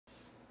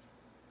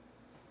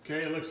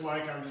Okay, it looks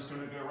like I'm just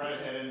going to go right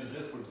ahead into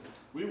this one.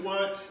 We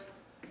want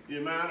the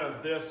amount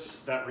of this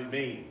that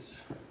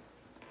remains.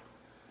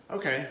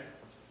 Okay.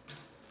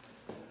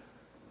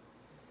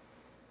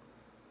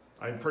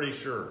 I'm pretty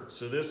sure.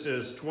 So this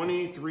is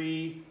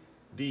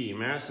 23D,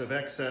 mass of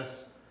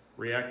excess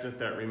reactant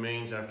that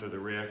remains after the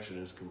reaction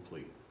is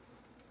complete.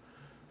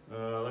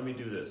 Let me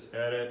do this.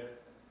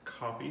 Edit,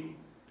 copy,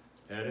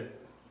 edit,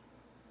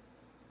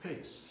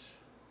 paste.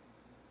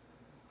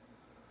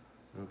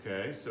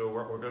 Okay, so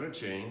what we're going to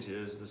change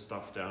is the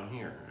stuff down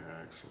here,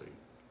 actually.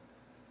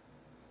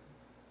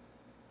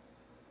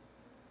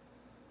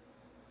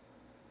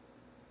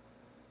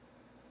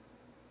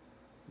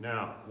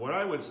 Now, what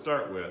I would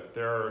start with,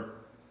 there are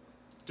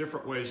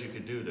different ways you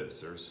could do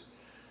this.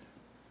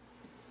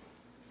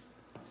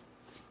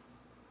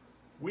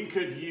 We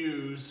could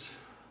use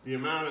the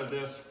amount of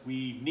this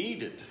we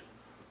needed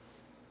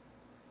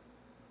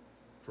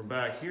from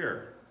back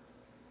here.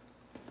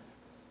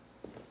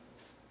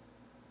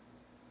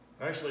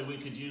 Actually, we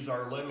could use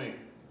our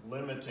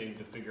limiting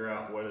to figure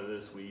out what of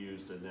this we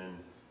used and then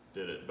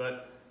did it.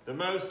 But the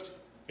most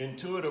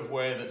intuitive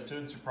way that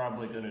students are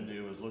probably going to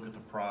do is look at the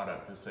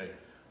product and say,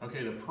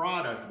 okay, the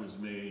product was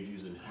made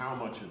using how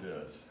much of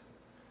this?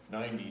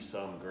 90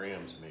 some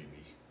grams maybe.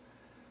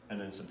 And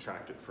then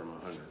subtract it from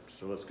 100.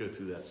 So let's go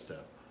through that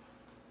step.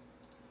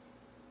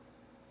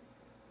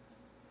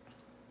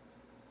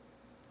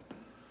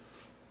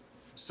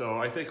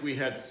 So I think we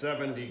had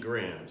 70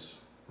 grams,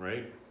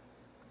 right?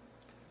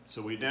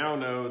 So we now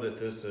know that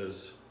this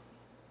is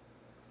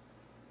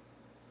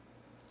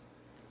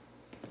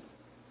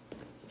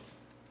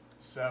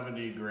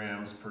 70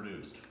 grams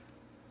produced.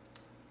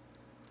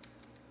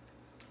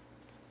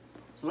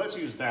 So let's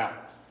use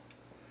that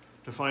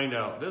to find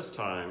out this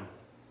time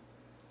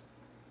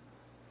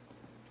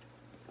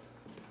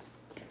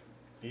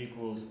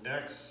equals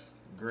X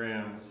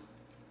grams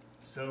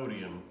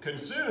sodium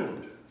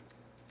consumed.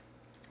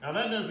 Now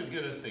that doesn't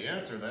get us the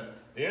answer.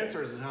 The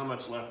answer is how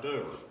much left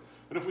over.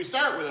 But if we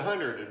start with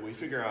 100 and we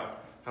figure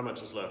out how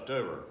much is left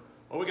over,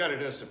 all we got to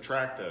do is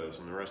subtract those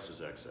and the rest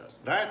is excess.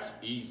 That's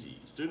easy.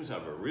 Students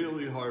have a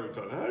really hard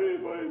time. How do you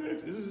find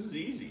excess? This is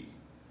easy.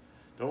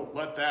 Don't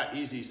let that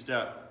easy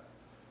step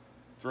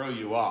throw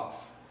you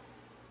off.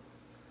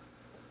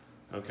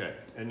 Okay,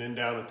 and then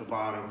down at the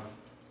bottom,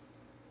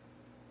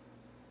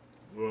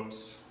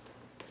 whoops.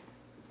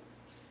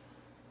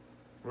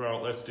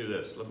 Well, let's do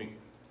this.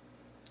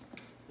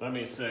 Let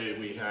me say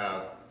we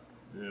have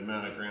the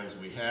amount of grams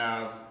we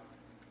have,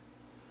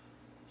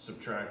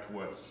 subtract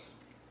what's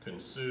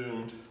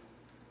consumed,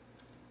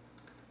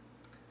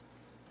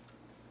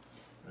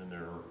 and the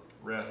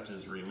rest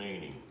is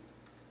remaining.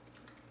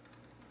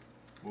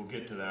 We'll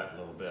get to that in a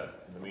little bit.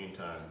 In the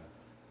meantime,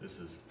 this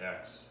is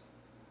X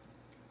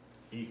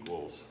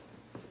equals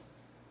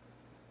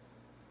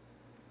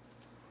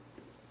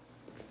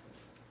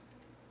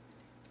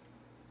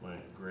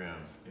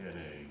grams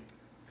NA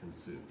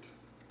consumed.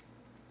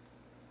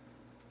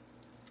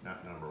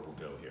 That number will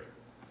go here.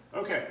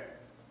 Okay.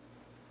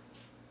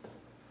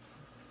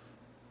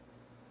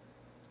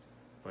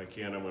 If I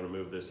can, I'm going to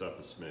move this up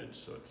a smidge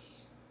so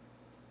it's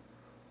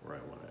where I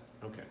want it.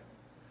 Okay.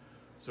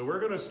 So we're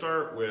going to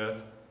start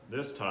with,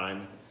 this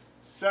time,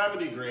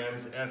 70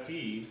 grams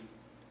Fe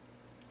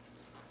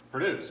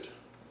produced.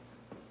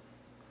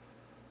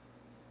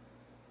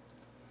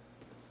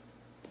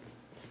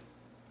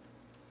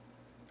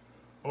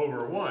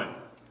 Over 1.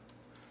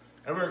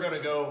 And we're going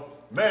to go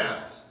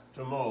mass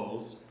to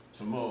moles,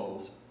 to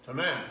moles, to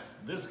mass.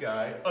 This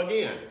guy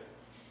again.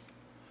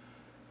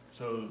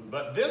 So,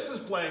 but this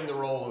is playing the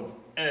role of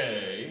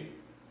A,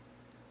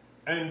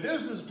 and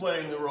this is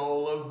playing the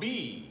role of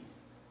B.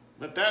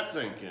 Let that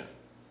sink in.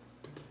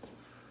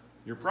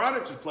 Your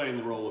product is playing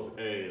the role of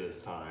A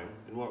this time,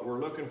 and what we're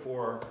looking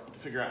for to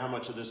figure out how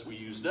much of this we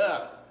used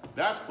up,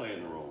 that's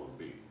playing the role of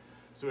B.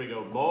 So we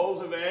go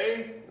moles of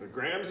A, or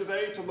grams of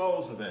A to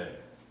moles of A.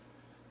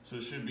 So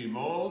it should be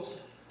moles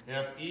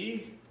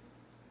Fe,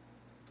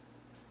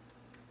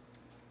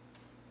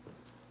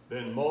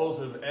 then moles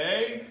of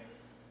A,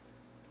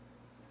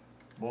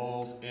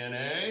 moles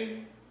Na,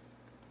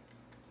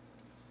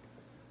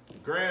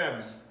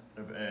 grams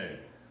of A,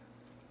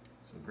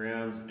 so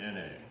grams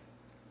Na.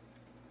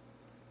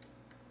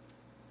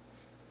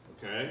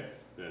 Okay,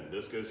 then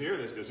this goes here,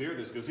 this goes here,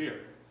 this goes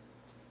here.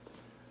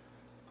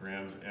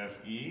 Grams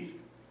Fe,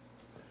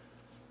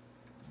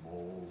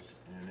 moles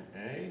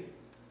Na,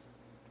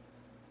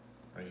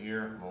 right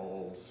here,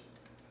 moles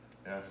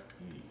Fe.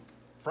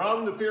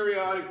 From the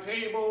periodic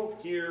table,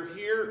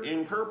 here,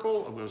 in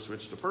purple, I'm going to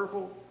switch to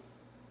purple.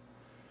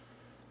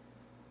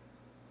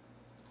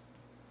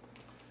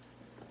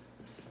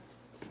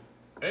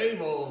 A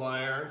mole of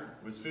iron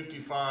was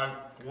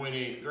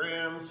 55.8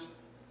 grams.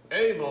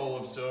 A mole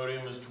of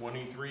sodium is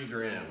 23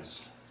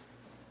 grams.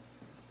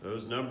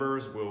 Those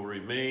numbers will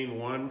remain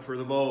 1 for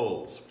the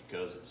moles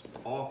because it's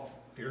off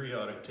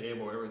periodic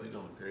table. Everything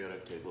on the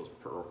periodic table is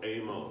per A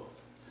mole.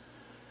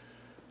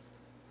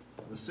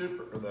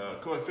 The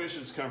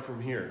coefficients come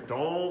from here.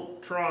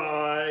 Don't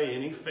try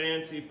any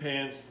fancy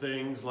pants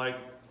things like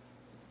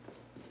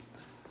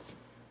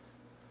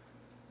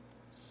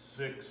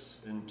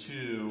 6 and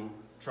 2,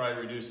 try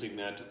reducing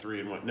that to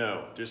 3 and 1.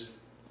 No, just,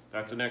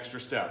 that's an extra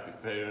step. If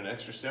you pay an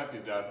extra step,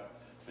 you've got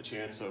a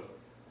chance of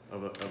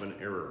an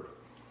error.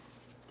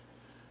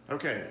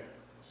 Okay,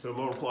 so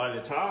multiply the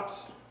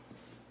tops.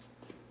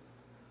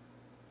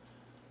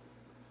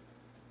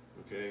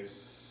 Okay,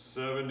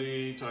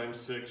 70 times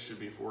 6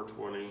 should be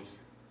 420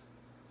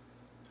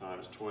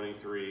 times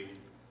 23.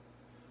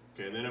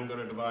 Okay, then I'm going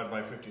to divide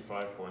by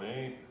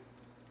 55.8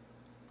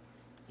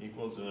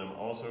 equals, and I'm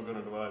also going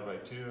to divide by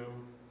 2.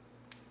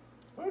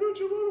 Why don't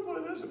you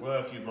multiply this?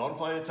 Well, if you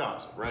multiply the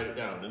tops, write it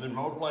down, and then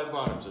multiply the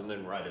bottoms, and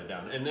then write it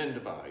down, and then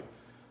divide,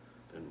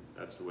 then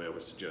that's the way I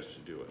would suggest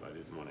you do it. I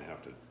didn't want to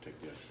have to take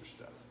the extra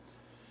step.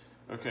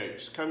 Okay, it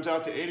just comes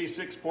out to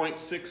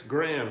 86.6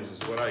 grams is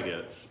what I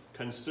get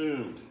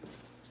consumed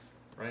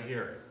right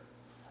here.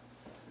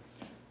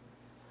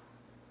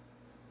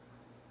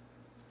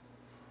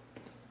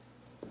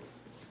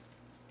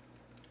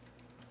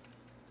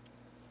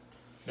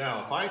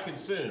 Now, if I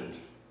consumed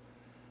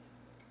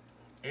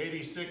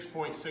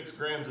 86.6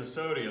 grams of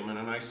sodium and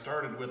then I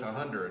started with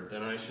 100,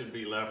 then I should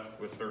be left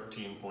with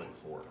 13.4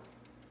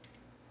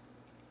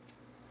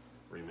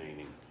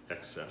 remaining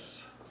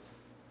excess.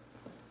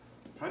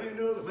 How do you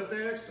know that? But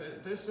the excess,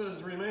 this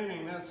says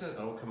remaining, that says,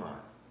 oh, come on.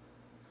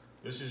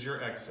 This is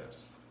your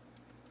excess.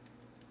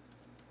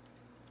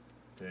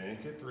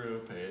 Think it through,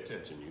 pay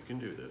attention. You can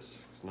do this.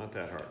 It's not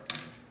that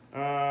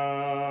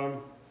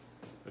hard.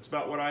 That's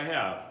about what I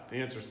have. The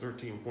answer is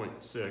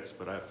 13.6,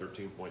 but I have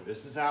 13 point.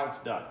 This is how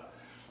it's done.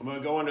 I'm going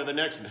to go on to the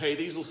next one. Hey,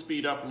 these will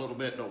speed up a little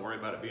bit. Don't worry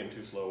about it being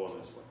too slow on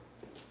this one.